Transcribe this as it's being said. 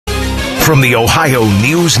From the Ohio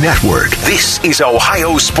News Network, this is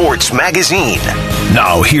Ohio Sports Magazine.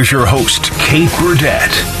 Now, here's your host, Kate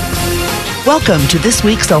Burdett. Welcome to this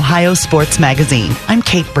week's Ohio Sports Magazine. I'm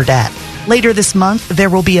Kate Burdett. Later this month,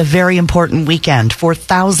 there will be a very important weekend for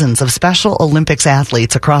thousands of Special Olympics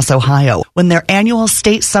athletes across Ohio when their annual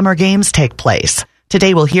state summer games take place.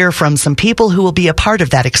 Today, we'll hear from some people who will be a part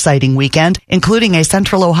of that exciting weekend, including a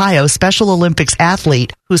Central Ohio Special Olympics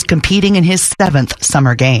athlete who's competing in his 7th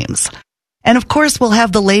summer games. And of course, we'll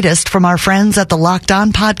have the latest from our friends at the Locked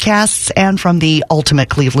On podcasts and from the Ultimate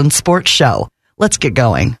Cleveland Sports Show. Let's get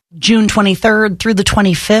going. June 23rd through the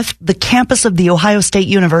 25th, the campus of The Ohio State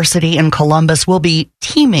University in Columbus will be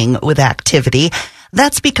teeming with activity.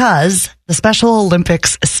 That's because the Special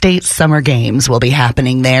Olympics State Summer Games will be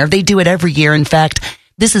happening there. They do it every year. In fact,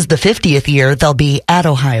 this is the 50th year they'll be at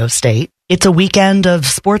Ohio State. It's a weekend of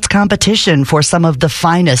sports competition for some of the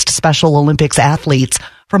finest Special Olympics athletes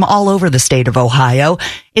from all over the state of Ohio.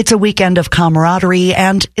 It's a weekend of camaraderie,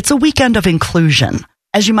 and it's a weekend of inclusion.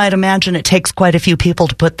 As you might imagine, it takes quite a few people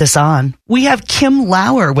to put this on. We have Kim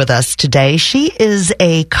Lauer with us today. She is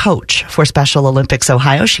a coach for Special Olympics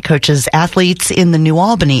Ohio. She coaches athletes in the New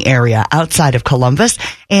Albany area outside of Columbus.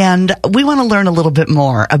 And we want to learn a little bit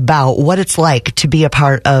more about what it's like to be a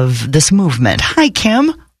part of this movement. Hi,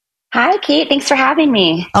 Kim. Hi, Kate. Thanks for having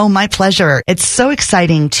me. Oh, my pleasure. It's so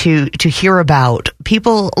exciting to hear about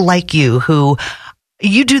people like you who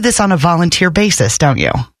you do this on a volunteer basis, don't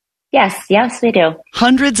you? Yes, we do.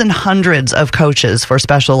 Hundreds and hundreds of coaches for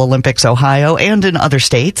Special Olympics Ohio and in other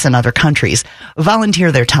states and other countries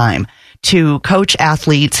volunteer their time to coach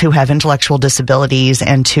athletes who have intellectual disabilities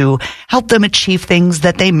and to help them achieve things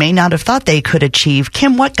that they may not have thought they could achieve.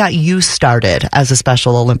 Kim, what got you started as a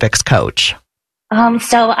Special Olympics coach?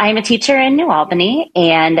 So I'm a teacher in New Albany,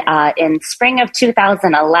 and in spring of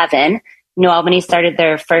 2011, New Albany started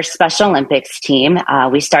their first Special Olympics team.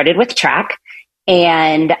 We started with track,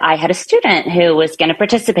 and I had a student who was going to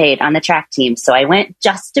participate on the track team. So I went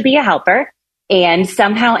just to be a helper and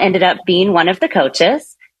somehow ended up being one of the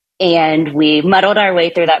coaches. And we muddled our way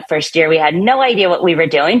through that first year. We had no idea what we were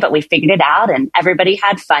doing, but we figured it out, and everybody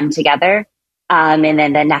had fun together. And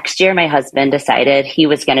then the next year, my husband decided he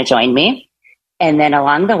was going to join me. And then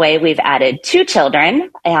along the way, we've added 2 children.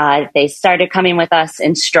 They started coming with us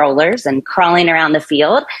in strollers and crawling around the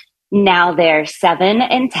field. Now they're 7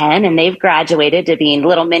 and 10, and they've graduated to being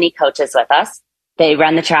little mini coaches with us. They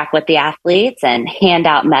run the track with the athletes and hand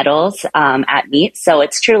out medals at meets. So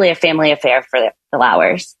it's truly a family affair for the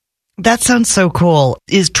Lauers. That sounds so cool.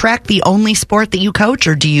 Is track the only sport that you coach,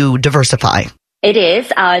 or do you diversify? It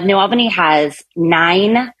is. New Albany has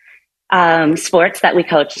 9 sports that we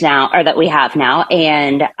coach now, or that we have now.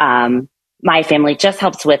 And my family just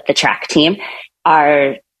helps with the track team.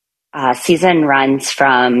 Our season runs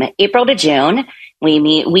from April to June. We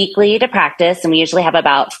meet weekly to practice, and we usually have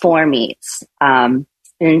about 4 meets. And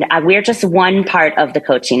we're just one part of the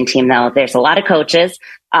coaching team, though. There's a lot of coaches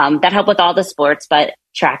that help with all the sports, but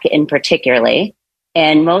track in particularly.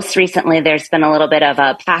 And most recently, there's been a little bit of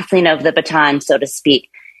a passing of the baton, so to speak.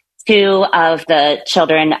 2 of the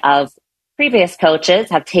children of previous coaches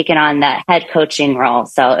have taken on that head coaching role.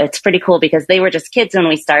 So it's pretty cool because they were just kids when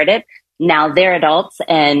we started. Now they're adults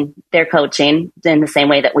and they're coaching in the same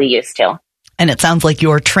way that we used to. And it sounds like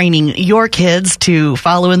you're training your kids to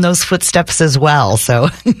follow in those footsteps as well. So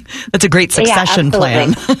that's a great succession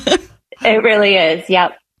plan. It really is.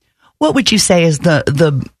 Yep. What would you say is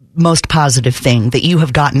the most positive thing that you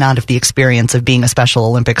have gotten out of the experience of being a Special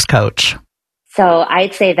Olympics coach? So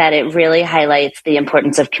I'd say that it really highlights the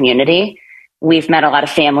importance of community. We've met a lot of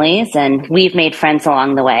families and we've made friends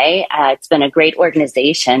along the way. It's been a great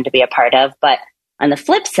organization to be a part of. But on the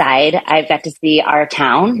flip side, I've got to see our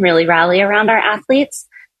town really rally around our athletes.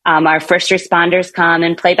 Our first responders come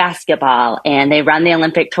and play basketball, and they run the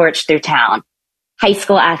Olympic torch through town. High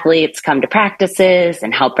school athletes come to practices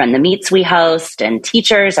and help run the meets we host, and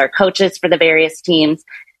teachers are coaches for the various teams.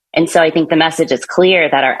 And so I think the message is clear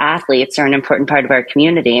that our athletes are an important part of our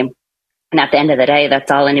community. And at the end of the day, that's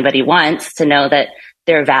all anybody wants, to know that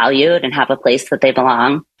they're valued and have a place that they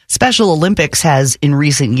belong. Special Olympics has in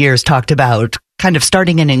recent years talked about kind of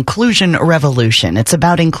starting an inclusion revolution. It's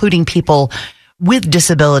about including people with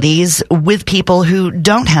disabilities, with people who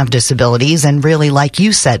don't have disabilities, and really, like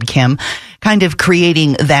you said, Kim, kind of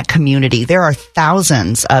creating that community. There are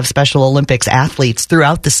thousands of Special Olympics athletes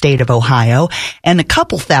throughout the state of Ohio, and a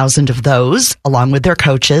couple thousand of those, along with their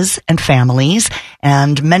coaches and families,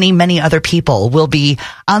 and many, many other people will be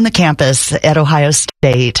on the campus at Ohio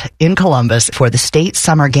State in Columbus for the state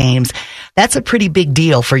summer games. That's a pretty big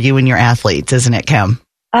deal for you and your athletes, isn't it, Kim?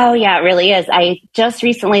 Oh, yeah, it really is. I just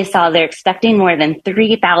recently saw they're expecting more than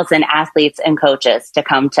 3,000 athletes and coaches to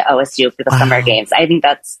come to OSU for the summer games. I think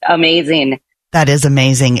that's amazing. That is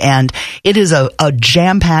amazing. And it is a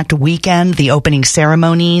jam-packed weekend. The opening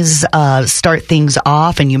ceremonies start things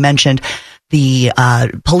off. And you mentioned the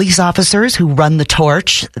police officers who run the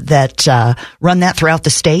torch that run that throughout the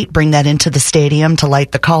state, bring that into the stadium to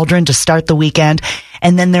light the cauldron to start the weekend.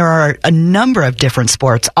 And then there are a number of different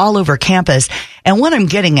sports all over campus. And what I'm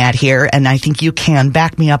getting at here, and I think you can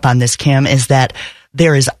back me up on this, Kim, is that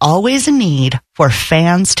there is always a need for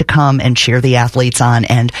fans to come and cheer the athletes on.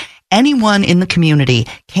 And anyone in the community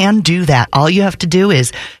can do that. All you have to do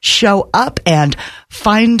is show up and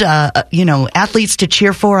find, athletes to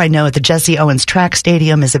cheer for. I know at the Jesse Owens Track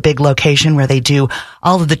Stadium is a big location where they do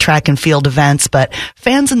all of the track and field events, but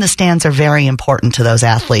fans in the stands are very important to those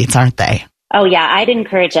athletes, aren't they? Oh, yeah. I'd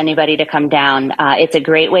encourage anybody to come down. It's a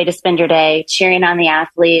great way to spend your day cheering on the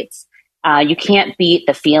athletes. You can't beat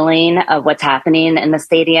the feeling of what's happening in the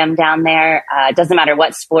stadium down there. It doesn't matter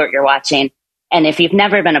what sport you're watching. And if you've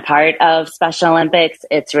never been a part of Special Olympics,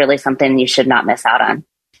 it's really something you should not miss out on.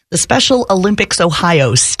 The Special Olympics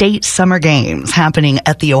Ohio State Summer Games happening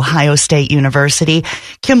at The Ohio State University.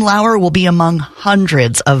 Kim Lauer will be among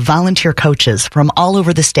hundreds of volunteer coaches from all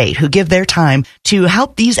over the state who give their time to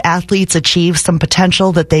help these athletes achieve some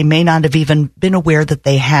potential that they may not have even been aware that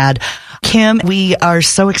they had. Kim, we are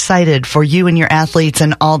so excited for you and your athletes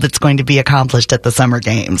and all that's going to be accomplished at the Summer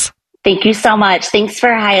Games. Thank you so much. Thanks for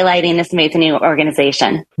highlighting this amazing new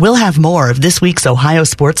organization. We'll have more of this week's Ohio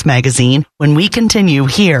Sports Magazine when we continue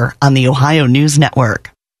here on the Ohio News Network.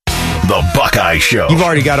 The Buckeye Show. You've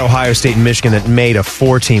already got Ohio State and Michigan that made a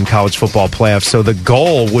 4-team college football playoff, so the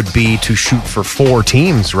goal would be to shoot for 4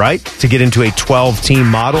 teams, right? To get into a 12-team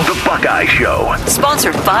model. The Buckeye Show.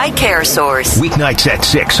 Sponsored by CareSource. Weeknights at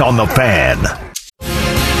 6 on The Fan.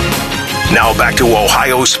 Now back to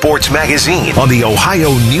Ohio Sports Magazine on the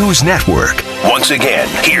Ohio News Network. Once again,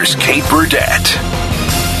 here's Kate Burdett.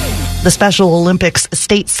 The Special Olympics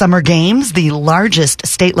State Summer Games, the largest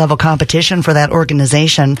state-level competition for that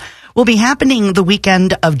organization, will be happening the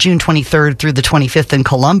weekend of June 23rd through the 25th in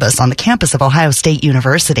Columbus on the campus of Ohio State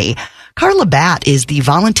University. Carla Batt is the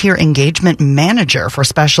Volunteer Engagement Manager for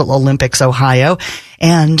Special Olympics Ohio.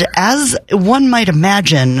 And as one might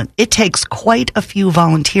imagine, it takes quite a few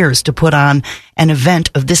volunteers to put on an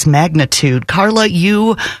event of this magnitude. Carla,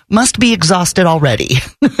 you must be exhausted already.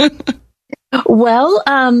 Well,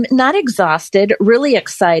 not exhausted, really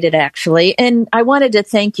excited, actually. And I wanted to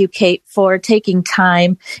thank you, Kate, for taking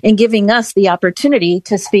time and giving us the opportunity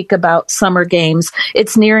to speak about Summer Games.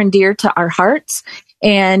 It's near and dear to our hearts.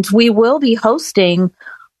 And we will be hosting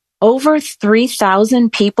over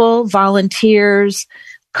 3,000 people, volunteers,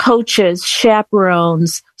 coaches,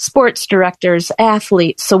 chaperones, sports directors,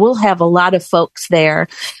 athletes. So we'll have a lot of folks there.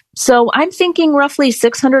 So I'm thinking roughly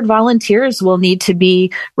 600 volunteers will need to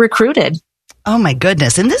be recruited. Oh, my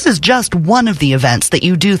goodness. And this is just one of the events that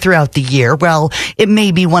you do throughout the year. Well, it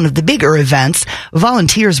may be one of the bigger events.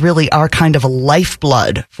 Volunteers really are kind of a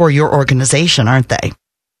lifeblood for your organization, aren't they?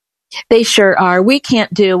 They sure are. We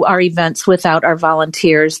can't do our events without our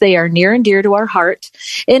volunteers. They are near and dear to our heart.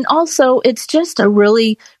 And also, it's just a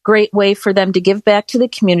really great way for them to give back to the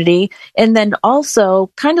community and then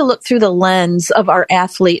also kind of look through the lens of our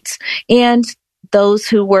athletes and those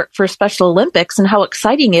who work for Special Olympics and how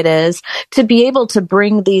exciting it is to be able to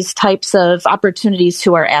bring these types of opportunities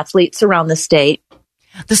to our athletes around the state.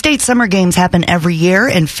 The state summer games happen every year.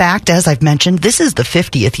 In fact, as I've mentioned, this is the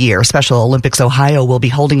 50th year Special Olympics Ohio will be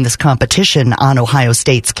holding this competition on Ohio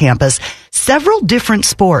State's campus. Several different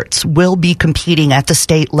sports will be competing at the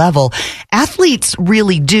state level. Athletes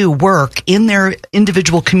really do work in their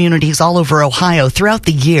individual communities all over Ohio throughout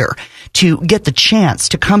the year to get the chance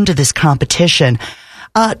to come to this competition.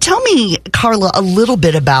 Tell me, Carla, a little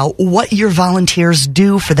bit about what your volunteers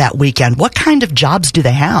do for that weekend. What kind of jobs do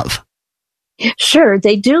they have? Sure,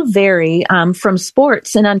 they do vary from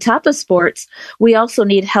sports. And on top of sports, we also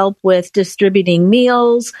need help with distributing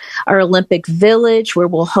meals, our Olympic Village, where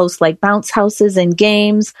we'll host like bounce houses and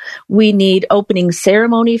games. We need opening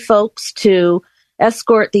ceremony folks to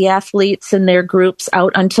escort the athletes and their groups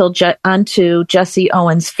out onto Jesse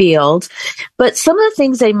Owens Field. But some of the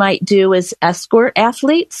things they might do is escort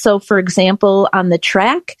athletes. So, for example, on the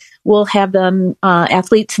track, we'll have them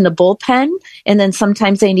athletes in the bullpen, and then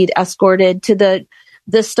sometimes they need escorted to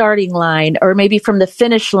the starting line or maybe from the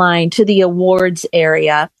finish line to the awards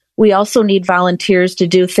area. We also need volunteers to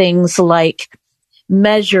do things like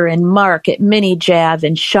measure and mark at mini jav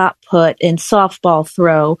and shot put and softball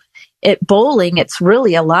throw. At bowling, it's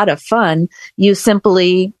really a lot of fun. You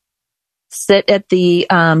simply sit at the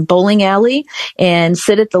bowling alley and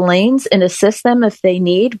sit at the lanes and assist them if they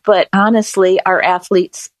need. But honestly, our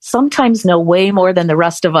athletes sometimes know way more than the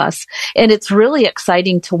rest of us. And it's really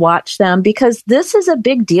exciting to watch them because this is a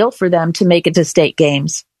big deal for them to make it to state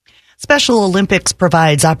games. Special Olympics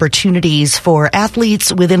provides opportunities for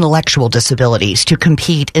athletes with intellectual disabilities to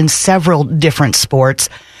compete in several different sports.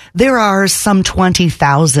 There are some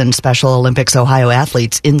 20,000 Special Olympics Ohio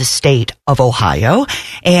athletes in the state of Ohio.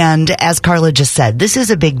 And as Carla just said, this is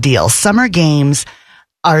a big deal. Summer games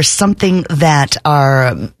are something that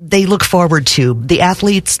they look forward to. The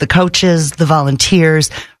athletes, the coaches, the volunteers,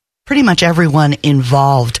 pretty much everyone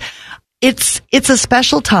involved. It's a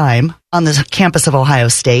special time on the campus of Ohio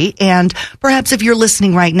State. And perhaps if you're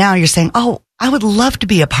listening right now, you're saying, oh, I would love to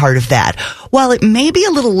be a part of that. While it may be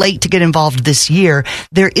a little late to get involved this year,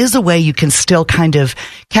 there is a way you can still kind of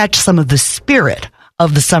catch some of the spirit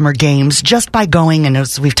of the summer games just by going, and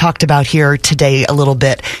as we've talked about here today a little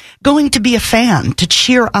bit, going to be a fan, to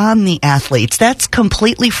cheer on the athletes. That's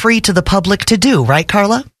completely free to the public to do, right,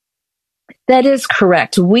 Carla? That is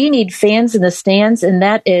correct. We need fans in the stands, and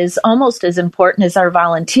that is almost as important as our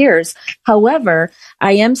volunteers. However,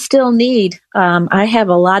 I have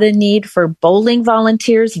a lot of need for bowling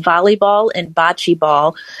volunteers, volleyball, and bocce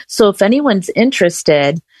ball. So if anyone's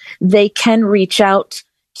interested, they can reach out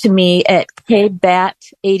to me at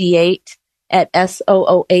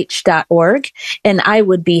kbat88@SOOH.org. And I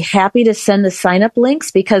would be happy to send the sign-up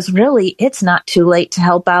links because really it's not too late to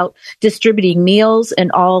help out distributing meals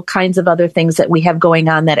and all kinds of other things that we have going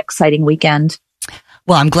on that exciting weekend.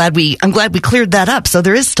 Well, I'm glad we cleared that up. So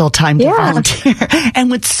there is still time to volunteer. And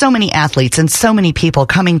with so many athletes and so many people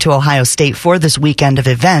coming to Ohio State for this weekend of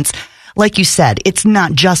events, like you said, it's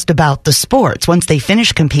not just about the sports. Once they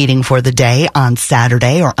finish competing for the day on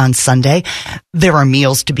Saturday or on Sunday, there are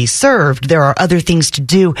meals to be served. There are other things to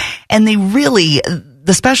do. And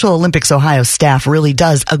the Special Olympics Ohio staff really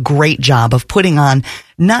does a great job of putting on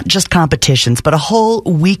not just competitions, but a whole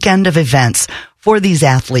weekend of events for these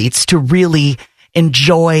athletes to really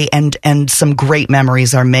enjoy, and some great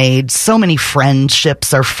memories are made. So many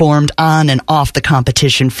friendships are formed on and off the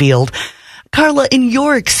competition field. Carla, in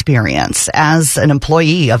your experience as an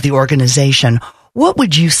employee of the organization, what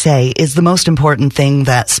would you say is the most important thing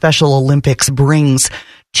that Special Olympics brings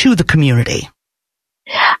to the community?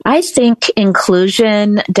 I think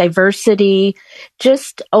inclusion, diversity,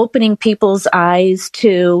 just opening people's eyes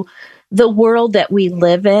to the world that we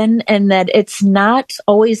live in, and that it's not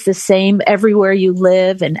always the same everywhere you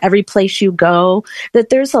live and every place you go, that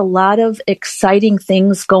there's a lot of exciting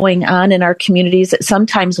things going on in our communities that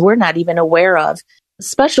sometimes we're not even aware of.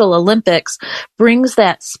 Special Olympics brings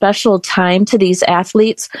that special time to these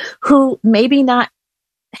athletes who maybe not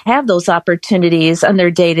have those opportunities in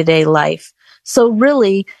their day-to-day life. So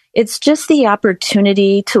really, it's just the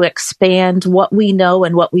opportunity to expand what we know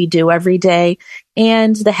and what we do every day,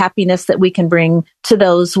 and the happiness that we can bring to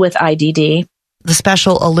those with IDD. The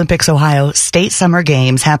Special Olympics Ohio State Summer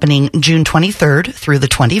Games happening June 23rd through the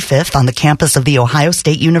 25th on the campus of The Ohio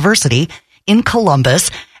State University in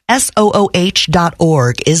Columbus.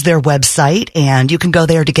 SOOH.org is their website, and you can go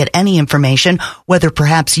there to get any information, whether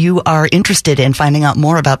perhaps you are interested in finding out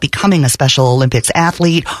more about becoming a Special Olympics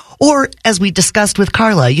athlete, or, as we discussed with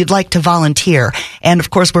Carla, you'd like to volunteer. And of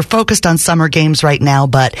course, we're focused on summer games right now,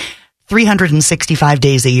 but 365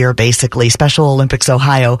 days a year, basically, Special Olympics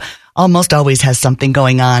Ohio almost always has something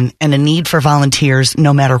going on and a need for volunteers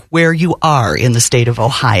no matter where you are in the state of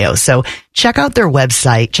Ohio. So check out their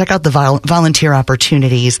website, check out the volunteer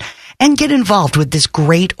opportunities, and get involved with this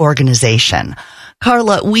great organization.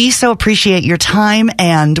 Carla, we so appreciate your time,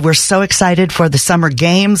 and we're so excited for the summer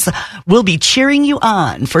games. We'll be cheering you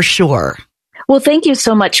on for sure. Well, thank you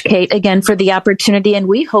so much, Kate, again, for the opportunity, and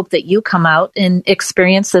we hope that you come out and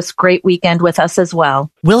experience this great weekend with us as well.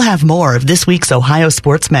 We'll have more of this week's Ohio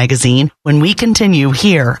Sports Magazine when we continue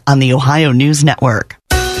here on the Ohio News Network.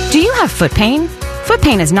 Do you have foot pain? Foot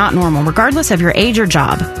pain is not normal regardless of your age or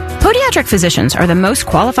job. Podiatric physicians are the most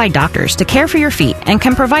qualified doctors to care for your feet and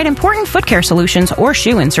can provide important foot care solutions or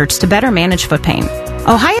shoe inserts to better manage foot pain.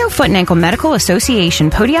 Ohio Foot and Ankle Medical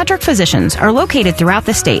Association podiatric physicians are located throughout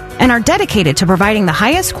the state and are dedicated to providing the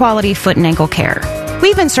highest quality foot and ankle care.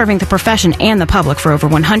 We've been serving the profession and the public for over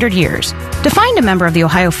 100 years. To find a member of the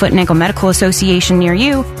Ohio Foot and Ankle Medical Association near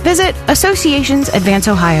you, visit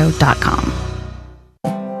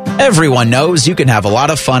associationsadvanceohio.com. Everyone knows you can have a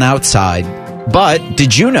lot of fun outside. But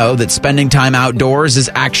did you know that spending time outdoors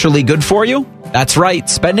is actually good for you? That's right,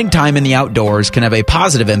 spending time in the outdoors can have a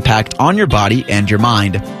positive impact on your body and your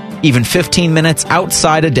mind. Even 15 minutes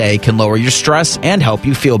outside a day can lower your stress and help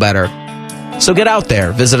you feel better. So get out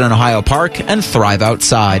there, visit an Ohio park, and thrive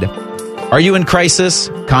outside. Are you in crisis?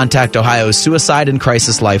 Contact Ohio's Suicide and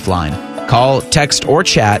Crisis Lifeline. Call, text, or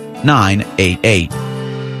chat 988.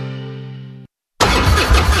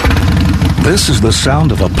 This is the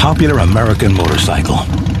sound of a popular American motorcycle.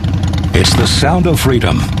 It's the sound of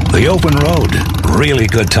freedom, the open road, really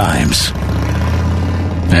good times.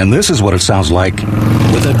 And this is what it sounds like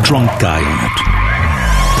with a drunk guy in it.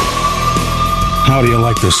 How do you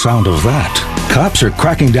like the sound of that? Cops are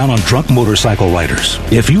cracking down on drunk motorcycle riders.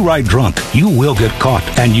 If you ride drunk, you will get caught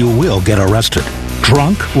and you will get arrested.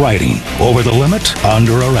 Drunk riding, over the limit,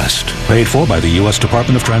 under arrest. Paid for by the U.S.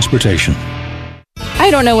 Department of Transportation.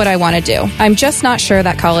 I don't know what I want to do. I'm just not sure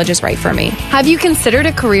that college is right for me. Have you considered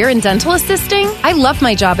a career in dental assisting? I love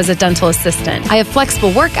my job as a dental assistant. I have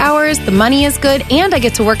flexible work hours, the money is good, and I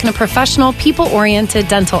get to work in a professional, people-oriented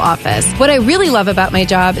dental office. What I really love about my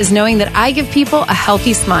job is knowing that I give people a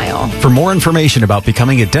healthy smile. For more information about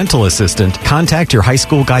becoming a dental assistant, contact your high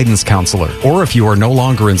school guidance counselor. Or if you are no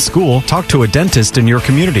longer in school, talk to a dentist in your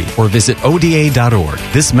community or visit ODA.org.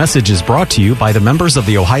 This message is brought to you by the members of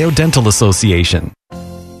the Ohio Dental Association.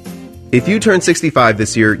 If you turn 65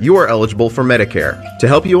 this year, you are eligible for Medicare. To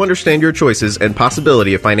help you understand your choices and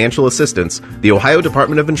possibility of financial assistance, the Ohio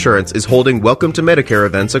Department of Insurance is holding Welcome to Medicare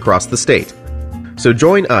events across the state. So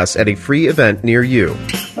join us at a free event near you.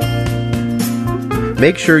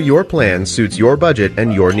 Make sure your plan suits your budget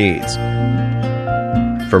and your needs.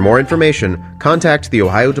 For more information, contact the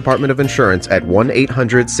Ohio Department of Insurance at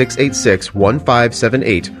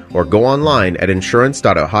 1-800-686-1578 or go online at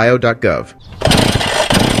insurance.ohio.gov.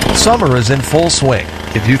 Summer is in full swing.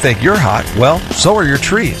 If you think you're hot, well, so are your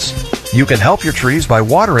trees. You can help your trees by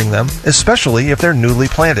watering them, especially if they're newly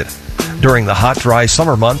planted. During the hot, dry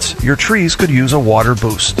summer months, your trees could use a water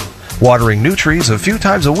boost. Watering new trees a few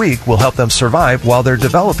times a week will help them survive while they're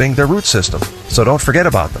developing their root system, so don't forget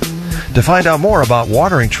about them. To find out more about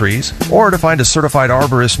watering trees or to find a certified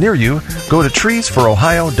arborist near you, go to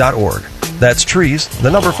treesforohio.org. That's trees,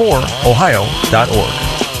 the number 4,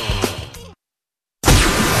 ohio.org.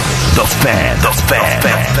 The Fan,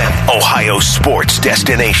 Ohio sports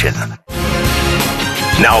destination.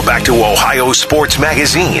 Now back to Ohio Sports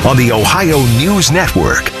Magazine on the Ohio News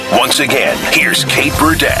Network. Once again, here's Kate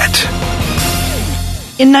Burdett.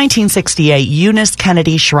 In 1968, Eunice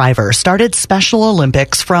Kennedy Shriver started Special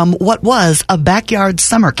Olympics from what was a backyard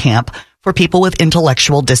summer camp for people with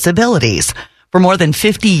intellectual disabilities. For more than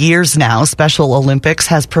 50 years now, Special Olympics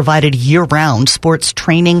has provided year-round sports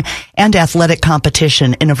training and athletic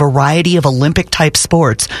competition in a variety of Olympic-type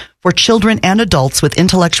sports for children and adults with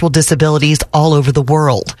intellectual disabilities all over the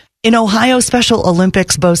world. In Ohio, Special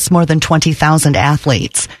Olympics boasts more than 20,000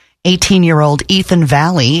 athletes. 18-year-old Ethan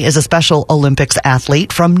Valley is a Special Olympics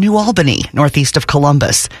athlete from New Albany, northeast of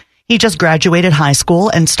Columbus. He just graduated high school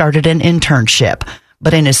and started an internship.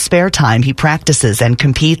 But in his spare time, he practices and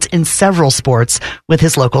competes in several sports with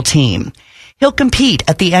his local team. He'll compete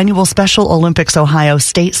at the annual Special Olympics Ohio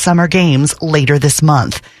State Summer Games later this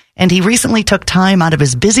month. And he recently took time out of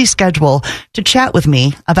his busy schedule to chat with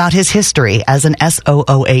me about his history as an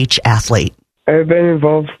SOOH athlete. I've been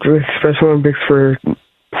involved with Special Olympics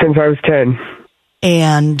since I was 10.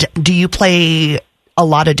 And do you play a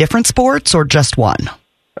lot of different sports or just one?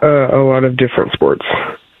 A lot of different sports.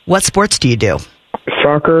 What sports do you do?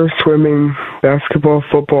 Soccer, swimming, basketball,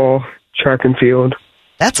 football, track and field.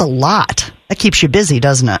 That's a lot. That keeps you busy,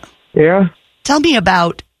 doesn't it? Yeah. Tell me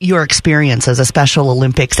about your experience as a Special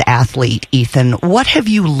Olympics athlete, Ethan. What have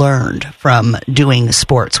you learned from doing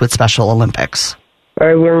sports with Special Olympics?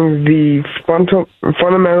 I learned the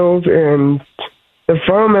fundamentals and the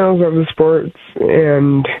fundamentals of the sports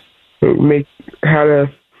and how to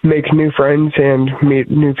make new friends and meet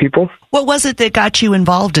new people. What was it that got you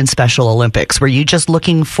involved in Special Olympics? Were you just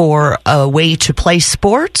looking for a way to play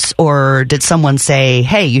sports, or did someone say,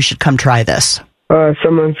 hey, you should come try this?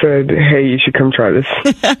 Someone said, hey, you should come try this.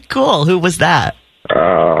 Cool. Who was that?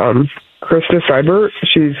 Krista Seibert.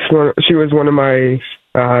 She was one of my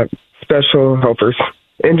special helpers,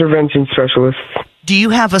 intervention specialists. Do you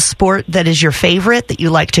have a sport that is your favorite that you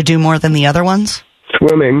like to do more than the other ones?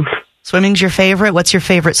 Swimming. Swimming's your favorite? What's your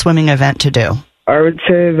favorite swimming event to do? I would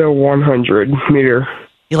say the 100 meter.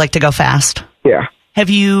 You like to go fast? Yeah. Have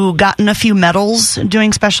you gotten a few medals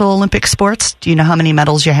doing Special Olympic sports? Do you know how many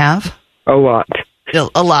medals you have? A lot.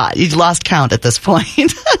 A lot. You've lost count at this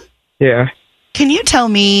point. Yeah. Can you tell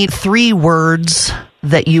me 3 words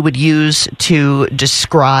that you would use to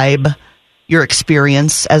describe your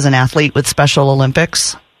experience as an athlete with Special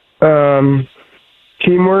Olympics?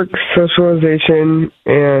 Teamwork, socialization,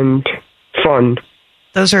 and fun.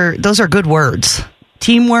 Those are good words.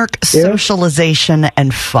 Teamwork, socialization,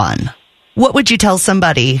 and fun. What would you tell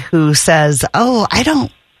somebody who says, "Oh, I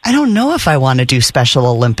don't know if I want to do Special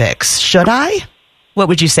Olympics. Should I?" What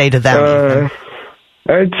would you say to them?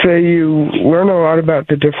 I'd say you learn a lot about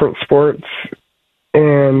the different sports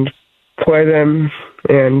and play them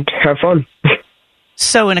and have fun.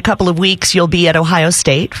 So in a couple of weeks, you'll be at Ohio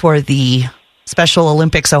State for the Special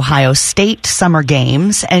Olympics Ohio State Summer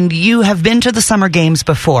Games, and you have been to the Summer Games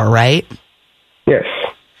before, right? Yes.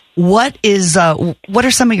 What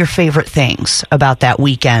are some of your favorite things about that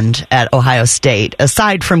weekend at Ohio State,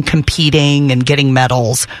 aside from competing and getting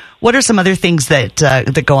medals? What are some other things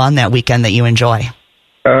that go on that weekend that you enjoy?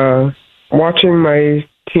 Watching my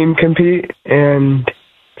team compete and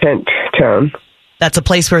Tent Town. That's a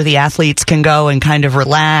place where the athletes can go and kind of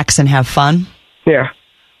relax and have fun? Yeah.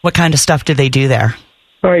 What kind of stuff do they do there?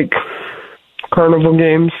 Like carnival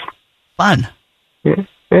games. Fun.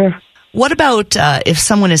 Yeah. What about if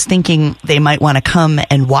someone is thinking they might want to come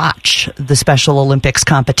and watch the Special Olympics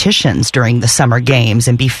competitions during the Summer Games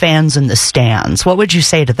and be fans in the stands? What would you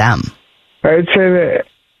say to them? I'd say that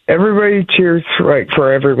everybody cheers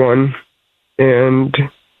for everyone, and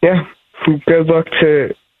good luck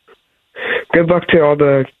to all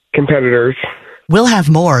the competitors. We'll have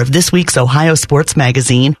more of this week's Ohio Sports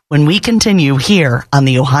Magazine when we continue here on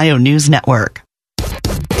the Ohio News Network.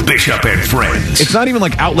 Bishop and Friends. It's not even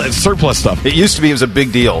like outlet surplus stuff. It used to be it was a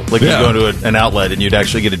big deal. Like you'd go to an outlet and you'd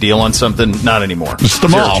actually get a deal on something. Not anymore. It's the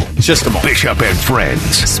mall. It's just the mall. Bishop and Friends.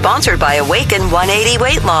 Sponsored by Awaken 180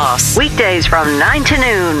 Weight Loss. Weekdays from 9 to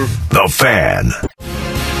noon. The Fan.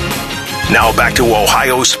 Now back to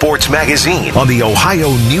Ohio Sports Magazine on the Ohio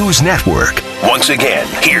News Network. Once again,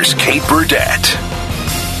 here's Kate Burdett.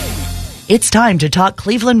 It's time to talk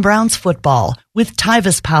Cleveland Browns football with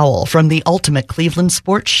Tyvis Powell from the Ultimate Cleveland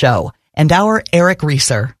Sports Show and our Eric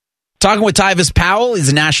Reeser. Talking with Tyvis Powell, he's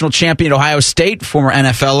a national champion at Ohio State, former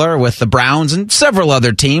NFLer with the Browns and several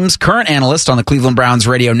other teams, current analyst on the Cleveland Browns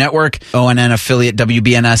radio network, ONN affiliate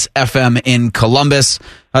WBNS FM in Columbus.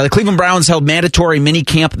 The Cleveland Browns held mandatory mini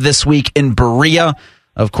camp this week in Berea.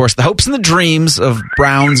 Of course, the hopes and the dreams of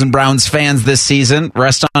Browns and Browns fans this season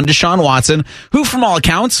rest on Deshaun Watson, who, from all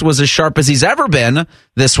accounts, was as sharp as he's ever been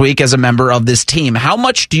this week as a member of this team. How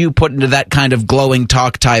much do you put into that kind of glowing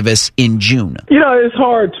talk, Tyvis, in June? It's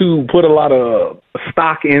hard to put a lot of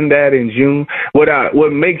stock in that in June. What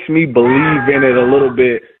makes me believe in it a little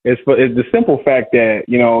bit is the simple fact that,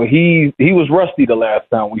 he was rusty the last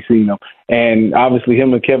time we seen him. And obviously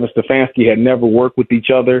him and Kevin Stefanski had never worked with each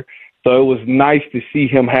other. So it was nice to see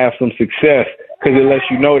him have some success because it lets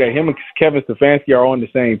you know that him and Kevin Stefanski are on the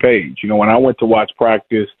same page. When I went to watch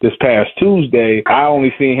practice this past Tuesday, I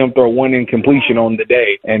only seen him throw one incompletion on the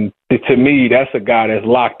day. And to me, that's a guy that's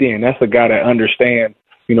locked in. That's a guy that understands,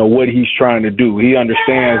 what he's trying to do. He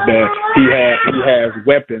understands that he has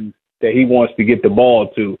weapons that he wants to get the ball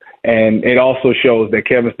to. And it also shows that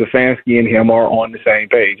Kevin Stefanski and him are on the same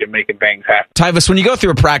page and making things happen. Tyvis, when you go through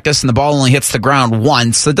a practice and the ball only hits the ground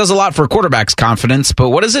once, that does a lot for a quarterback's confidence, but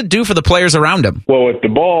what does it do for the players around him? Well, if the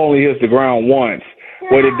ball only hits the ground once,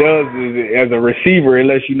 what it does is, as a receiver, it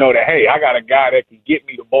lets you know that, hey, I got a guy that can get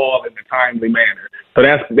me the ball in a timely manner. So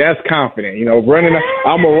that's confident. I'm going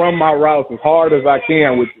to run my routes as hard as I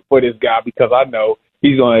can for this guy because I know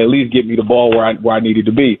he's going to at least get me the ball where I need it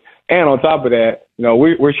to be. And on top of that,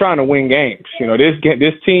 we're trying to win games.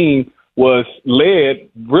 This team was led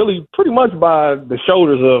really pretty much by the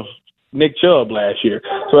shoulders of Nick Chubb last year.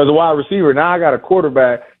 So as a wide receiver, now I got a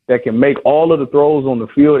quarterback that can make all of the throws on the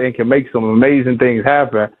field and can make some amazing things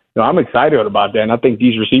happen. I'm excited about that, and I think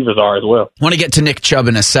these receivers are as well. I want to get to Nick Chubb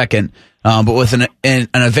in a second, but with an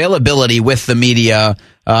availability with the media,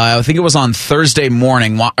 I think it was on Thursday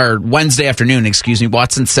morning or Wednesday afternoon,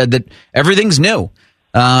 Watson said that everything's new.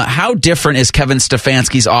 How different is Kevin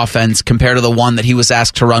Stefanski's offense compared to the one that he was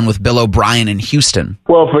asked to run with Bill O'Brien in Houston?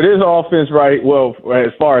 Well, for this offense,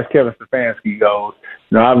 as far as Kevin Stefanski goes,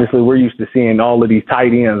 obviously we're used to seeing all of these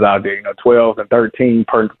tight ends out there, 12 and 13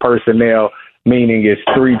 personnel, meaning it's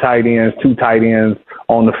 3 tight ends, 2 tight ends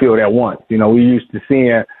on the field at once. We're used to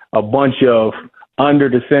seeing a bunch of under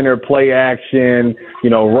the center play action,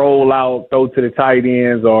 roll out, throw to the tight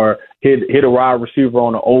ends, or hit a wide receiver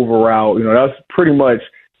on an over route. That's pretty much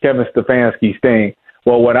Kevin Stefanski's thing.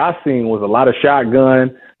 Well, what I seen was a lot of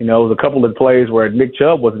shotgun. It was a couple of plays where Nick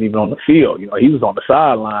Chubb wasn't even on the field. He was on the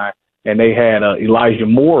sideline, and they had Elijah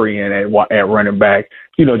Moore in at running back,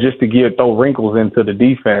 just to throw wrinkles into the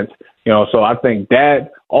defense. So I think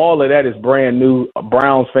that all of that is brand new.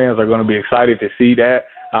 Browns fans are going to be excited to see that.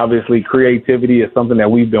 Obviously, creativity is something that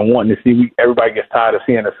we've been wanting to see. Everybody gets tired of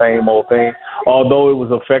seeing the same old thing. Although it was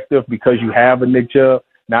effective because you have a Nick Chubb,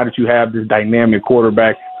 now that you have this dynamic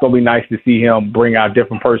quarterback, it's going to be nice to see him bring out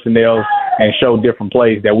different personnel and show different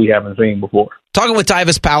plays that we haven't seen before. Talking with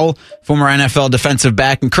Tyvis Powell, former NFL defensive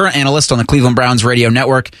back and current analyst on the Cleveland Browns radio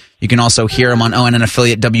network. You can also hear him on ONN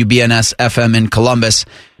affiliate WBNS FM in Columbus.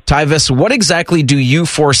 Tyvis, what exactly do you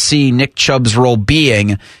foresee Nick Chubb's role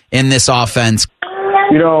being in this offense?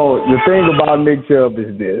 You know, the thing about Nick Chubb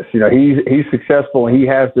is this. You know, he's successful and he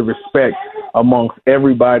has the respect amongst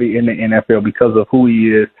everybody in the NFL because of who he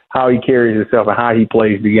is, how he carries himself, and how he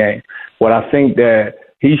plays the game. What I think that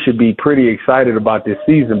he should be pretty excited about this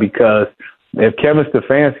season, because if Kevin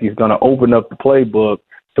Stefanski is going to open up the playbook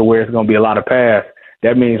to where it's going to be a lot of pass,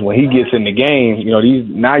 that means when he gets in the game, you know,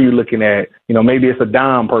 now you're looking at, you know, maybe it's a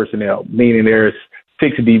dime personnel, meaning there's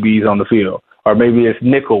 6 DBs on the field, or maybe it's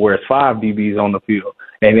nickel where it's 5 DBs on the field.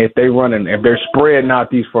 And if they're spreading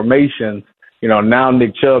out these formations, you know, now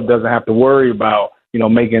Nick Chubb doesn't have to worry about, you know,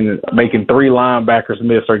 making 3 linebackers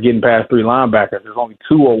miss or getting past 3 linebackers. There's only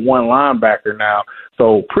 2 or 1 linebacker now.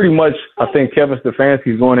 So pretty much I think Kevin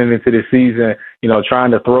Stefanski is going into this season, you know,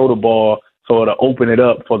 trying to throw the ball so to open it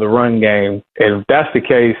up for the run game. And if that's the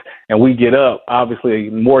case and we get up, obviously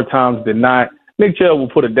more times than not, Nick Chubb will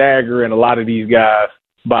put a dagger in a lot of these guys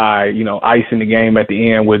by, you know, icing the game at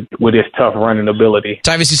the end with his tough running ability.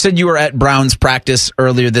 Tyvis, you said you were at Browns practice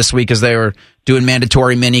earlier this week as they were doing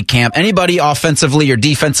mandatory mini camp. Anybody offensively or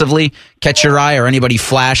defensively catch your eye, or anybody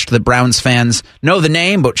flashed that Browns fans know the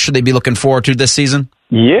name, but should they be looking forward to this season?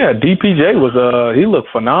 Yeah, DPJ he looked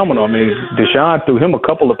phenomenal. I mean, Deshaun threw him a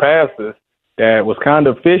couple of passes that was kind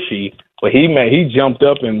of fishy, but he jumped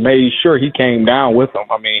up and made sure he came down with them.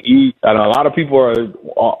 I mean, a lot of people are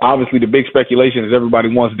obviously, the big speculation is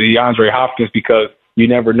everybody wants DeAndre Hopkins because you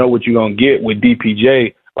never know what you're going to get with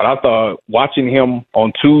DPJ. But I thought watching him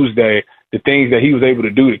on Tuesday, the things that he was able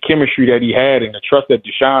to do, the chemistry that he had, and the trust that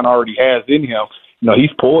Deshaun already has in him, you know,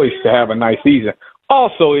 he's poised to have a nice season.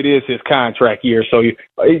 Also, it is his contract year, so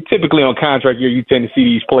typically on contract year, you tend to see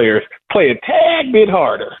these players play a tad bit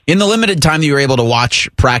harder. In the limited time that you were able to watch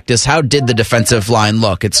practice, how did the defensive line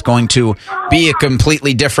look? It's going to be a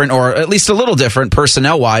completely different, or at least a little different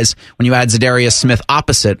personnel-wise, when you add Zadarius Smith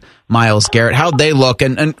opposite Myles Garrett. How'd they look?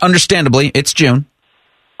 And understandably, it's June.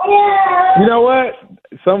 You know what?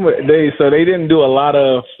 They didn't do a lot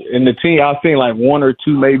of, in the team, I was seeing like 1 or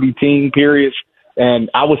 2 maybe team periods. And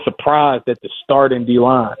I was surprised at the starting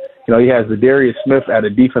D-line. You know, he has Zadarius Smith at a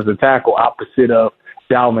defensive tackle opposite of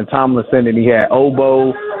Dalvin Tomlinson, and he had Obo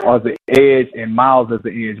as the edge and Miles as the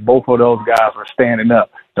edge. Both of those guys were standing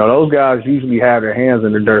up. You know, those guys usually have their hands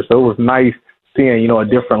in the dirt, so it was nice seeing, you know, a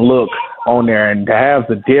different look on there. And to have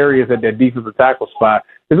Zadarius at that defensive tackle spot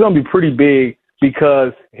is going to be pretty big,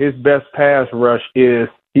 because his best pass rush is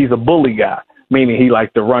he's a bully guy, meaning he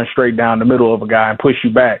likes to run straight down the middle of a guy and push you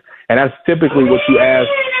back. And that's typically what you ask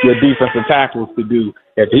your defensive tackles to do.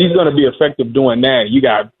 If he's going to be effective doing that, you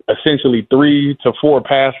got essentially 3 to 4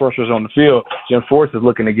 pass rushers on the field. Jim Force is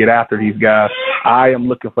looking to get after these guys. I am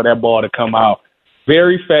looking for that ball to come out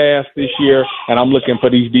very fast this year, and I'm looking for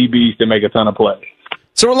these DBs to make a ton of plays.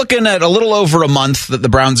 So we're looking at a little over a month that the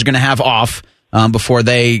Browns are going to have off before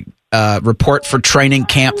they report for training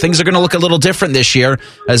camp. Things are going to look a little different this year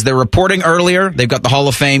as they're reporting earlier. They've got the Hall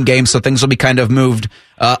of Fame game, so things will be kind of moved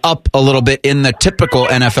up a little bit in the typical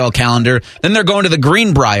NFL calendar. Then they're going to the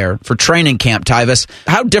Greenbrier for training camp, Tyvis.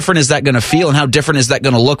 How different is that going to feel, and how different is that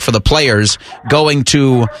going to look for the players going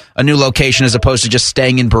to a new location as opposed to just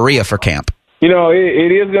staying in Berea for camp? You know,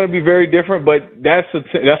 it is going to be very different, but that's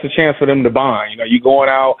a chance for them to bond. You know, you're going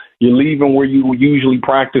out, you're leaving where you usually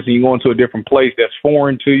practice, and you're going to a different place that's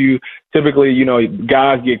foreign to you. Typically, you know,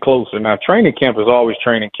 guys get closer. Now, training camp is always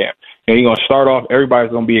training camp. And you're going to start off,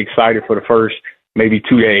 everybody's going to be excited for the first maybe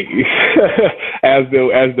 2 days. As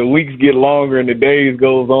the weeks get longer and the days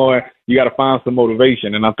goes on, you got to find some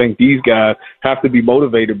motivation. And I think these guys have to be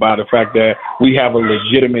motivated by the fact that we have a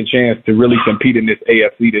legitimate chance to really compete in this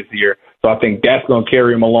AFC this year. So I think that's going to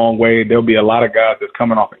carry them a long way. There'll be a lot of guys that's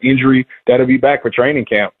coming off an injury that'll be back for training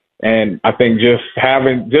camp. And I think just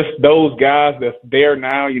having those guys that's there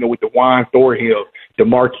now, you know, with the Juan Thornhill, the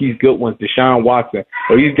Marquise Goodwins, Deshaun Watson,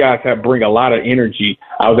 so these guys bring a lot of energy.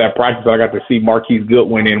 I was at practice, I got to see Marquise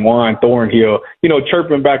Goodwin and Juan Thornhill, you know,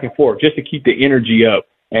 chirping back and forth just to keep the energy up.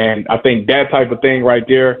 And I think that type of thing right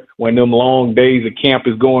there, when them long days of camp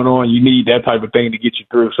is going on, you need that type of thing to get you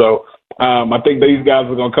through. So I think these guys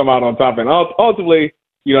are going to come out on top. And ultimately,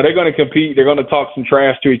 you know, they're going to compete. They're going to talk some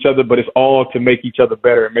trash to each other, but it's all to make each other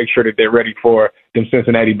better and make sure that they're ready for them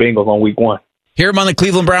Cincinnati Bengals on week 1. Hear him on the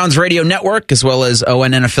Cleveland Browns radio network, as well as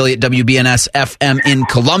ONN affiliate WBNS FM in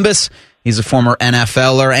Columbus. He's a former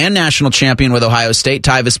NFLer and national champion with Ohio State.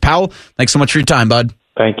 Tyvis Powell, thanks so much for your time, bud.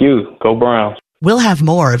 Thank you. Go Browns. We'll have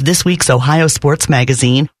more of this week's Ohio Sports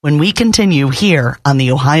Magazine when we continue here on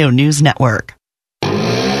the Ohio News Network.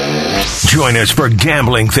 Join us for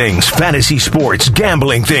Gambling Things, Fantasy Sports,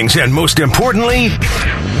 Gambling Things, and most importantly,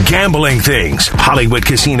 Gambling Things. Hollywood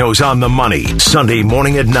Casinos on the Money, Sunday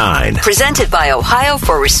morning at 9. Presented by Ohio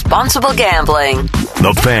for Responsible Gambling.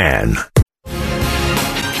 The Fan.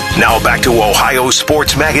 Now back to Ohio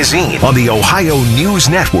Sports Magazine on the Ohio News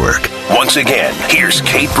Network. Once again, here's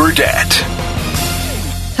Kate Burdett.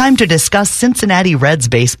 Time to discuss Cincinnati Reds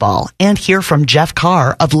baseball and hear from Jeff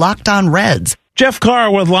Carr of Locked On Reds. Jeff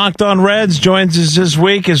Carr with Locked On Reds joins us this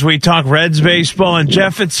week as we talk Reds baseball. And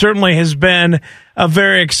Jeff, it certainly has been a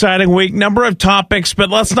very exciting week. Number of topics, but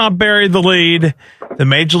let's not bury the lead. The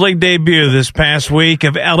Major League debut this past week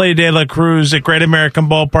of Elly De La Cruz at Great American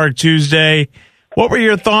Ballpark Tuesday. What were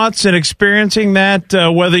your thoughts in experiencing that,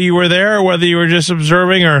 whether you were there or whether you were just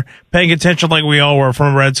observing or paying attention like we all were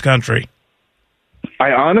from Reds country?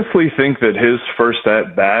 I honestly think that his first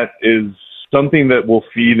at-bat is something that will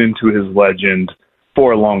feed into his legend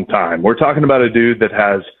for a long time. We're talking about a dude that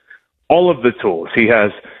has all of the tools. He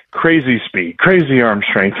has crazy speed, crazy arm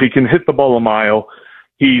strength. He can hit the ball a mile.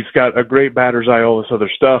 He's got a great batter's eye, all this other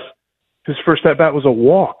stuff. His first at-bat was a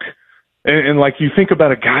walk. And like, you think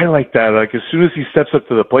about a guy like that, like as soon as he steps up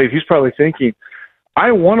to the plate, he's probably thinking,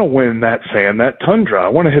 I want to win that fan, that Tundra. I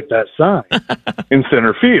want to hit that sign in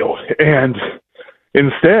center field. And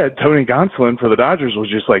instead, Tony Gonsolin for the Dodgers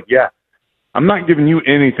was just like, yeah, I'm not giving you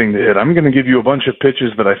anything to hit. I'm going to give you a bunch of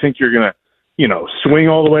pitches that I think you're going to, swing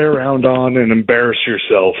all the way around on and embarrass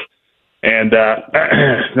yourself. And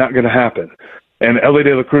it's not going to happen. And Elly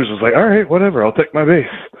De La Cruz was like, all right, whatever, I'll take my base.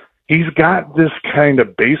 He's got this kind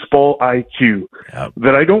of baseball IQ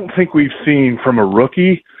that I don't think we've seen from a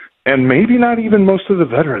rookie and maybe not even most of the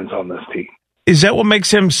veterans on this team. Is that what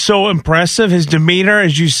makes him so impressive? His demeanor,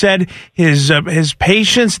 as you said, his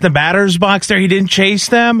patience in the batter's box there. He didn't chase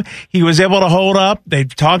them. He was able to hold up. They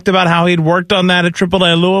talked about how he'd worked on that at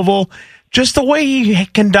AAA Louisville. Just the way he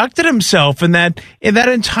conducted himself in that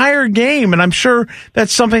entire game. And I'm sure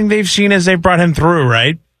that's something they've seen as they brought him through,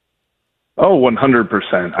 right? Oh,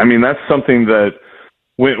 100%. I mean, that's something that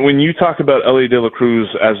when you talk about Elly De La Cruz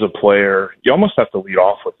as a player, you almost have to lead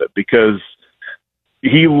off with it because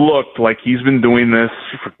he looked like he's been doing this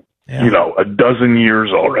for, a dozen years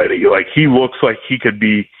already. Like, he looks like he could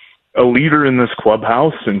be a leader in this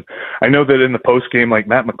clubhouse. And I know that in the postgame, like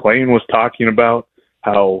Matt McClain was talking about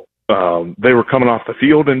how they were coming off the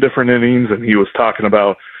field in different innings, and he was talking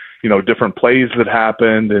about, different plays that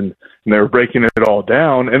happened, and they were breaking it all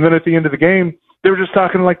down. And then at the end of the game, they were just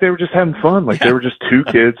talking like they were just having fun, like they were just two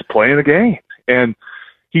kids playing a game. And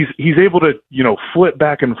he's able to, flip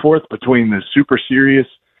back and forth between this super serious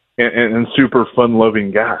and super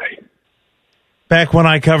fun-loving guy. Back when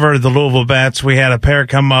I covered the Louisville Bats, we had a pair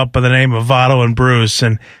come up by the name of Votto and Bruce,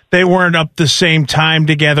 and they weren't up the same time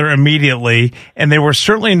together immediately, and they were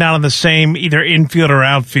certainly not on the same either infield or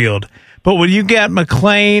outfield. But when you get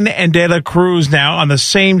McClain and De La Cruz now on the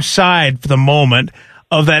same side for the moment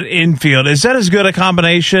of that infield, is that as good a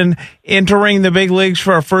combination entering the big leagues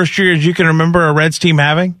for a first year as you can remember a Reds team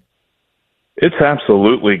having? It's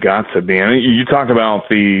absolutely got to be. I mean, you talk about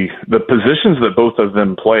the positions that both of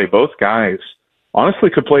them play. Both guys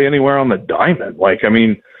honestly could play anywhere on the diamond.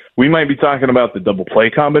 We might be talking about the double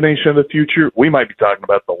play combination of the future. We might be talking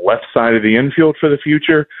about the left side of the infield for the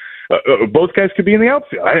future. Both guys could be in the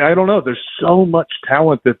outfield. I don't know. There's so much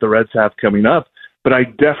talent that the Reds have coming up, but I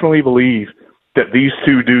definitely believe that these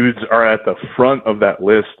two dudes are at the front of that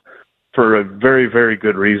list for a very, very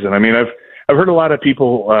good reason. I mean, I've heard a lot of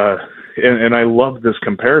people, and I love this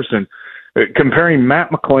comparison, comparing Matt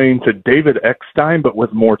McClain to David Eckstein, but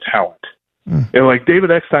with more talent. And like,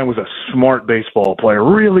 David Eckstein was a smart baseball player,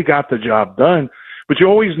 really got the job done, but you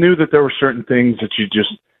always knew that there were certain things that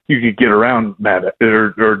you could get around Matt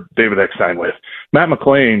or David Eckstein with. Matt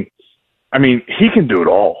McClain, I mean, he can do it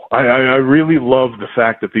all. I really love the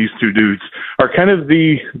fact that these two dudes are kind of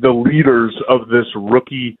the leaders of this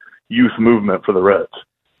rookie youth movement for the Reds.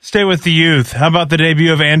 Stay with the youth. How about the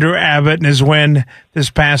debut of Andrew Abbott and his win this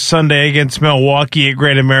past Sunday against Milwaukee at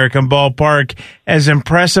Great American Ballpark? As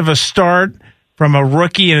impressive a start from a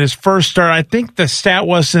rookie in his first start, I think the stat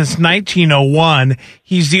was since 1901.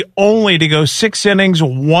 He's the only to go 6 innings,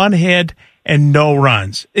 1 hit, and no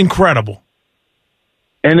runs. Incredible.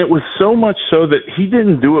 And it was so much so that he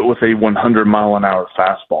didn't do it with a 100-mile-an-hour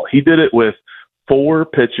fastball. He did it with 4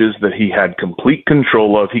 pitches that he had complete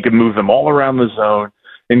control of. He could move them all around the zone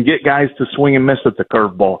and get guys to swing and miss at the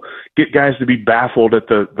curveball, get guys to be baffled at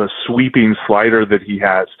the sweeping slider that he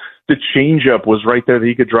has. The changeup was right there that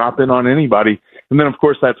he could drop in on anybody. And then, of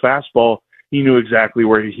course, that fastball, he knew exactly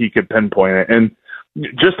where he could pinpoint it. And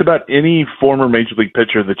just about any former Major League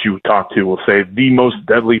pitcher that you talk to will say the most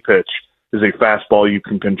deadly pitch is a fastball you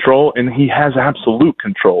can control, and he has absolute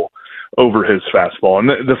control over his fastball. And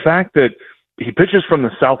the fact that he pitches from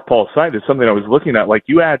the southpaw side is something I was looking at. Like,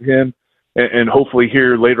 you add him, and hopefully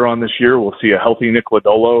here later on this year we'll see a healthy Nick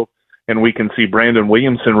Lodolo, and we can see Brandon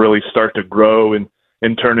Williamson really start to grow and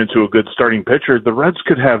turn into a good starting pitcher. The Reds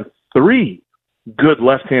could have 3 good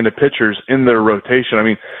left-handed pitchers in their rotation. I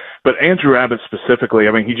mean, but Andrew Abbott specifically,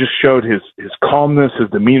 I mean, he just showed his calmness, his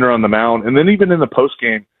demeanor on the mound. And then even in the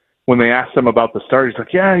postgame, when they asked him about the start, he's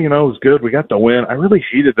like, yeah, it was good. We got the win. I really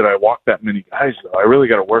hated that I walked that many guys, though. I really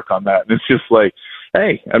got to work on that. And it's just like,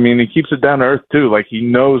 hey, I mean, he keeps it down to earth, too. Like, he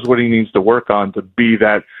knows what he needs to work on to be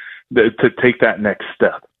that, to take that next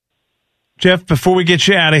step. Jeff, before we get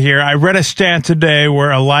you out of here, I read a stat today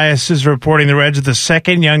where Elias is reporting the Reds are the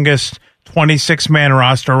second youngest 26-man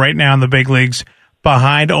roster right now in the big leagues,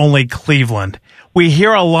 behind only Cleveland. We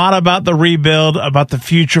hear a lot about the rebuild, about the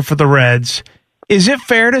future for the Reds. Is it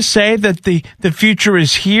fair to say that the future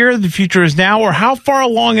is here, the future is now, or how far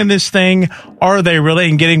along in this thing are they really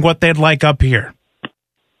in getting what they'd like up here?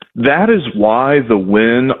 That is why the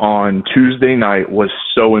win on Tuesday night was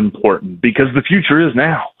so important, because the future is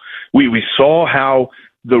now. We saw how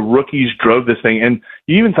the rookies drove this thing, and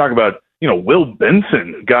you even talk about, Will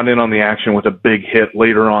Benson got in on the action with a big hit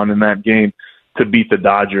later on in that game to beat the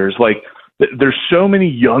Dodgers. Like, there's so many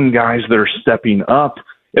young guys that are stepping up,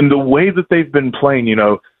 and the way that they've been playing,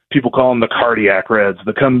 people call them the cardiac Reds,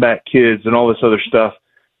 the comeback kids, and all this other stuff.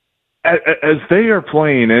 As they are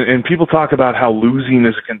playing, and people talk about how losing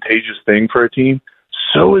is a contagious thing for a team,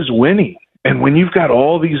 so is winning. And when you've got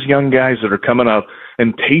all these young guys that are coming up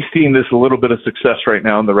and tasting this a little bit of success right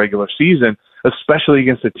now in the regular season, especially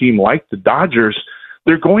against a team like the Dodgers,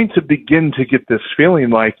 they're going to begin to get this feeling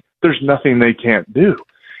like there's nothing they can't do.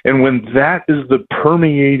 And when that is the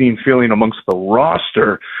permeating feeling amongst the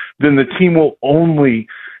roster, then the team will only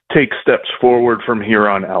take steps forward from here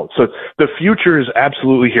on out. So the future is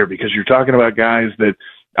absolutely here, because you're talking about guys that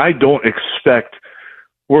I don't expect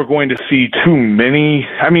we're going to see too many.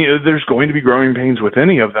 I mean, there's going to be growing pains with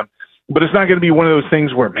any of them, but it's not going to be one of those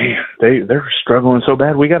things where, man, they're struggling so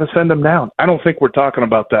bad, we got to send them down. I don't think we're talking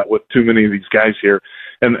about that with too many of these guys here.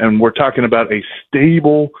 And we're talking about a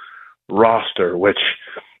stable roster, which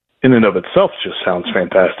in and of itself just sounds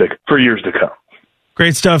fantastic for years to come.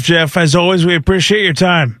 Great stuff, Jeff. As always, we appreciate your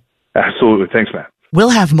time. Absolutely. Thanks, man.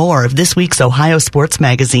 We'll have more of this week's Ohio Sports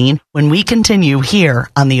Magazine when we continue here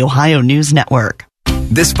on the Ohio News Network.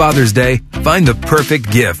 This Father's Day, find the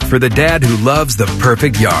perfect gift for the dad who loves the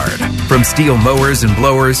perfect yard. From steel mowers and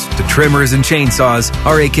blowers to trimmers and chainsaws,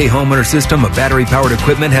 RAK Homeowner System of battery-powered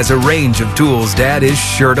equipment has a range of tools Dad is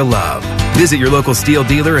sure to love. Visit your local steel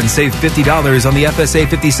dealer and save $50 on the FSA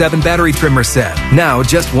 57 battery trimmer set. Now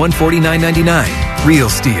just $149.99. Real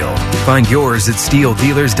steel. Find yours at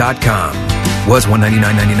steeldealers.com. Was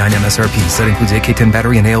 $199.99 MSRP. Set includes AK-10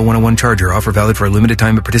 battery and AL101 charger. Offer valid for a limited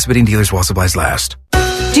time at participating dealers while supplies last.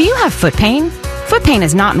 Do you have foot pain? Foot pain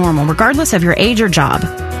is not normal regardless of your age or job.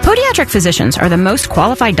 Podiatric physicians are the most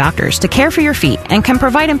qualified doctors to care for your feet and can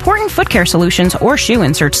provide important foot care solutions or shoe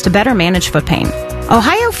inserts to better manage foot pain.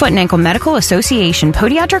 Ohio Foot and Ankle Medical Association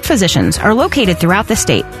podiatric physicians are located throughout the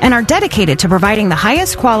state and are dedicated to providing the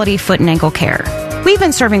highest quality foot and ankle care. We've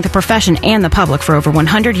been serving the profession and the public for over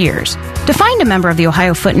 100 years. To find a member of the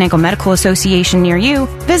Ohio Foot and Ankle Medical Association near you,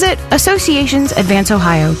 visit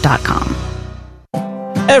associationsadvanceohio.com.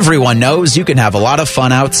 Everyone knows you can have a lot of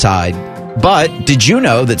fun outside. But did you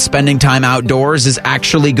know that spending time outdoors is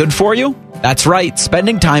actually good for you? That's right.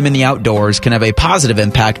 Spending time in the outdoors can have a positive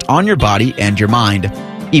impact on your body and your mind.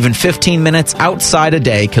 Even 15 minutes outside a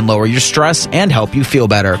day can lower your stress and help you feel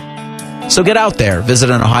better. So get out there, visit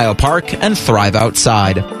an Ohio park, and thrive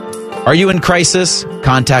outside. Are you in crisis?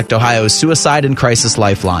 Contact Ohio's Suicide and Crisis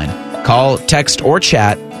Lifeline. Call, text, or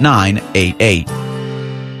chat 988.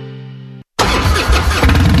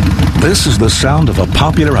 This is the sound of a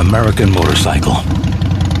popular American motorcycle.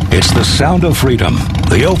 It's the sound of freedom,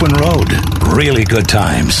 the open road, really good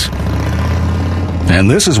times. And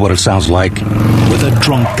this is what it sounds like with a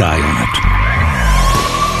drunk guy on it.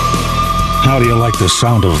 How do you like the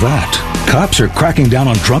sound of that? Cops are cracking down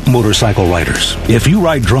on drunk motorcycle riders. If you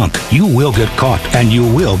ride drunk, you will get caught and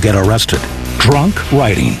you will get arrested. Drunk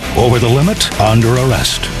riding, over the limit, under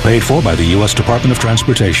arrest. Paid for by the U.S. Department of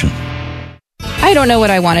Transportation. I I don't know what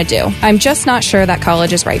I want to do. I'm just not sure that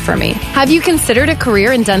college is right for me. Have you considered a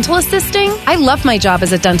career in dental assisting? I love my job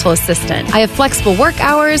as a dental assistant. I have flexible work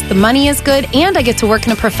hours, the money is good, and I get to work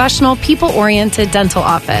in a professional, people-oriented dental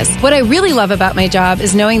office. What I really love about my job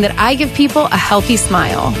is knowing that I give people a healthy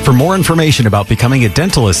smile. For more information about becoming a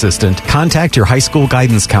dental assistant, contact your high school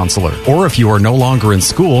guidance counselor. Or if you are no longer in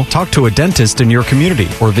school, talk to a dentist in your community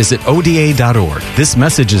or visit ODA.org. This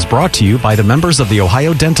message is brought to you by the members of the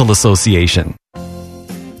Ohio Dental Association.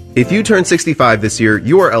 If you turn 65 this year,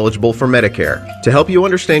 you are eligible for Medicare. To help you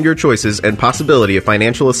understand your choices and possibility of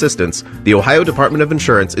financial assistance, the Ohio Department of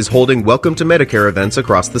Insurance is holding Welcome to Medicare events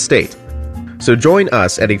across the state. So join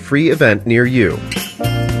us at a free event near you.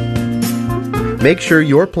 Make sure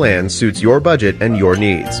your plan suits your budget and your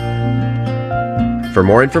needs. For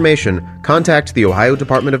more information, contact the Ohio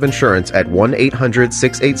Department of Insurance at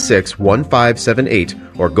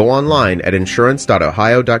 1-800-686-1578 or go online at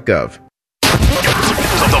insurance.ohio.gov.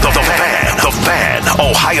 The Fan,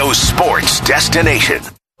 Ohio sports destination.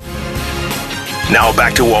 Now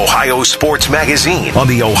back to Ohio Sports Magazine on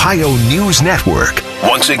the Ohio News Network.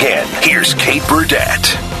 Once again, here's Kate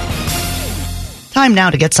Burdett. Time now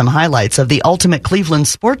to get some highlights of the Ultimate Cleveland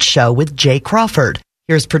Sports Show with Jay Crawford.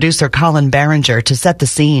 Here's producer Colin Barringer to set the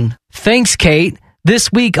scene. Thanks, Kate.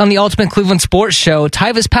 This week on the Ultimate Cleveland Sports Show,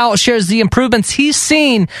 Tyvis Powell shares the improvements he's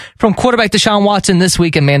seen from quarterback Deshaun Watson this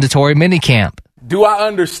week in mandatory minicamp. Do I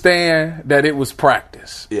understand that it was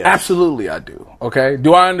practice? Yes. Absolutely, I do. Okay.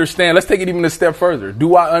 Do I understand? Let's take it even a step further.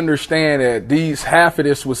 Do I understand that half of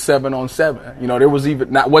this was 7-on-7? You know, there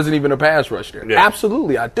wasn't even a pass rush there. Yeah.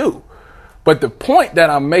 Absolutely, I do. But the point that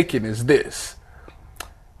I'm making is this.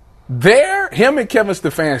 Him and Kevin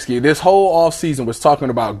Stefanski, this whole offseason was talking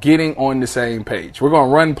about getting on the same page. We're going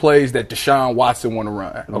to run plays that Deshaun Watson want to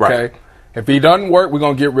run. Okay. Right. If he doesn't work, we're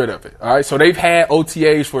going to get rid of it. All right. So they've had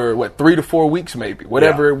OTAs for 3 to 4 weeks, maybe,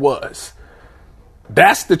 whatever it was.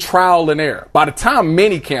 That's the trial and error. By the time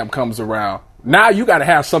minicamp comes around, now you got to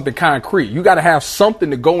have something concrete. You got to have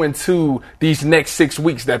something to go into these next 6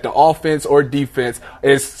 weeks that the offense or defense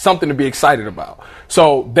is something to be excited about.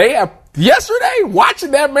 So they have yesterday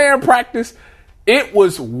watching that man practice. It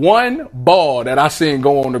was one ball that I seen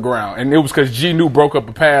go on the ground, and it was because Gnu broke up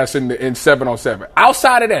a pass in 7-on-7.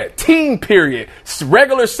 Outside of that, team period,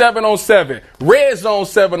 regular 7-on-7, red zone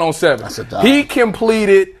 7-on-7. He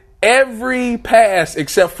completed every pass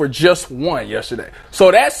except for just one yesterday.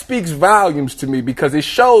 So that speaks volumes to me because it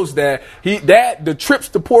shows that the trips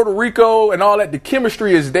to Puerto Rico and all that, the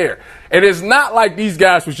chemistry is there. And it's not like these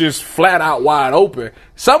guys was just flat out wide open.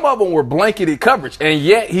 Some of them were blanketed coverage, and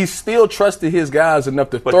yet he still trusted his guys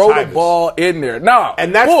enough to throw the ball in there. No,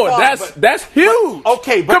 and that's huge.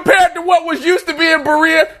 Okay, but compared to what was used to be in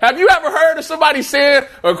Berea, have you ever heard of somebody saying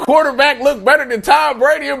a quarterback looked better than Tom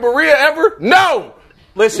Brady in Berea ever? No.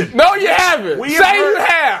 Listen. No, you haven't. You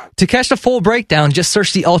have. To catch the full breakdown, just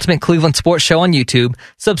search the Ultimate Cleveland Sports Show on YouTube,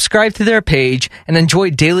 subscribe to their page, and enjoy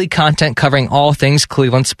daily content covering all things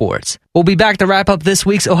Cleveland sports. We'll be back to wrap up this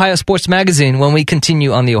week's Ohio Sports Magazine when we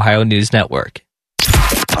continue on the Ohio News Network.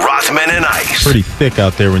 Rothman and Ice. Pretty thick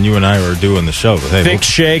out there when you and I were doing the show. But hey, thick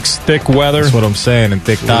shakes, thick weather. That's what I'm saying. And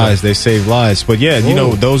thick thighs, they save lives. But yeah, you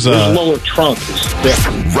know, those... lower trunk is thick.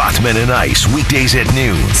 Rothman and Ice, weekdays at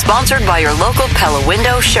noon. Sponsored by your local Pella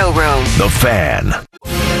Window showroom. The Fan.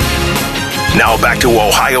 Now back to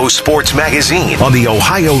Ohio Sports Magazine on the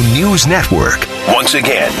Ohio News Network. Once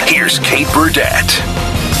again, here's Kate Burdett.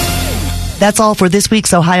 That's all for this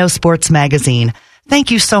week's Ohio Sports Magazine.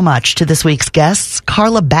 Thank you so much to this week's guests,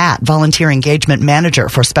 Carla Batt, Volunteer Engagement Manager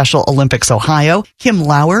for Special Olympics Ohio, Kim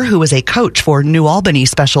Lauer, who is a coach for New Albany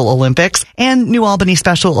Special Olympics, and New Albany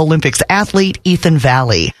Special Olympics athlete Ethan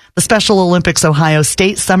Valley. The Special Olympics Ohio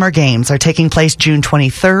State Summer Games are taking place June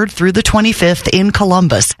 23rd through the 25th in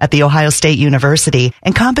Columbus at The Ohio State University,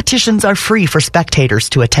 and competitions are free for spectators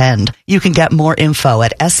to attend. You can get more info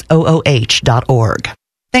at SOOH.org.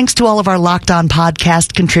 Thanks to all of our Locked On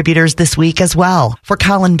podcast contributors this week as well. For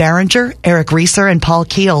Colin Barringer, Eric Reeser, and Paul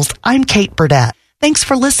Keels, I'm Kate Burdett. Thanks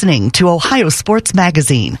for listening to Ohio Sports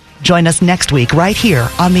Magazine. Join us next week right here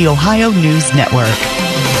on the Ohio News Network.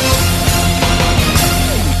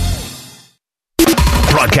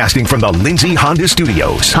 Broadcasting from the Lindsay Honda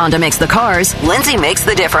Studios. Honda makes the cars. Lindsay makes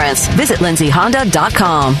the difference. Visit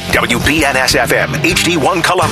lindsayhonda.com. WBNS-FM, HD1 Columbus.